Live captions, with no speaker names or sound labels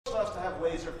have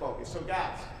laser focus. So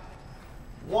guys,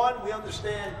 one, we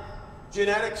understand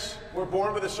genetics. We're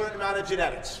born with a certain amount of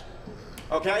genetics.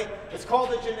 Okay? It's called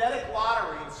the genetic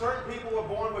lottery, and certain people were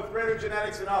born with greater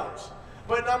genetics than others.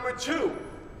 But number two,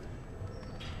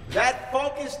 that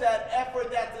focus, that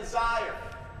effort, that desire,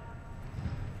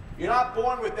 you're not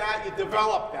born with that, you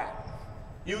develop that.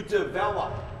 You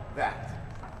develop that.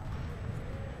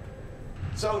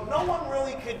 So no one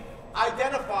really could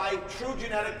identify true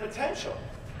genetic potential.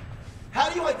 How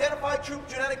do you identify true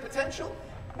genetic potential?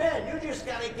 Man, you just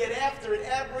got to get after it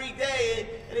every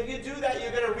day, and if you do that,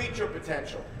 you're going to reach your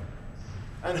potential.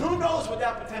 And who knows what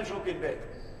that potential could be?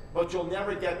 But you'll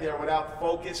never get there without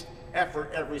focused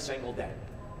effort every single day.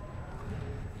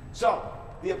 So,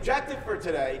 the objective for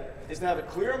today is to have a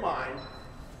clear mind,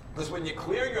 because when you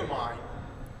clear your mind,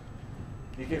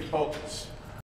 you can focus.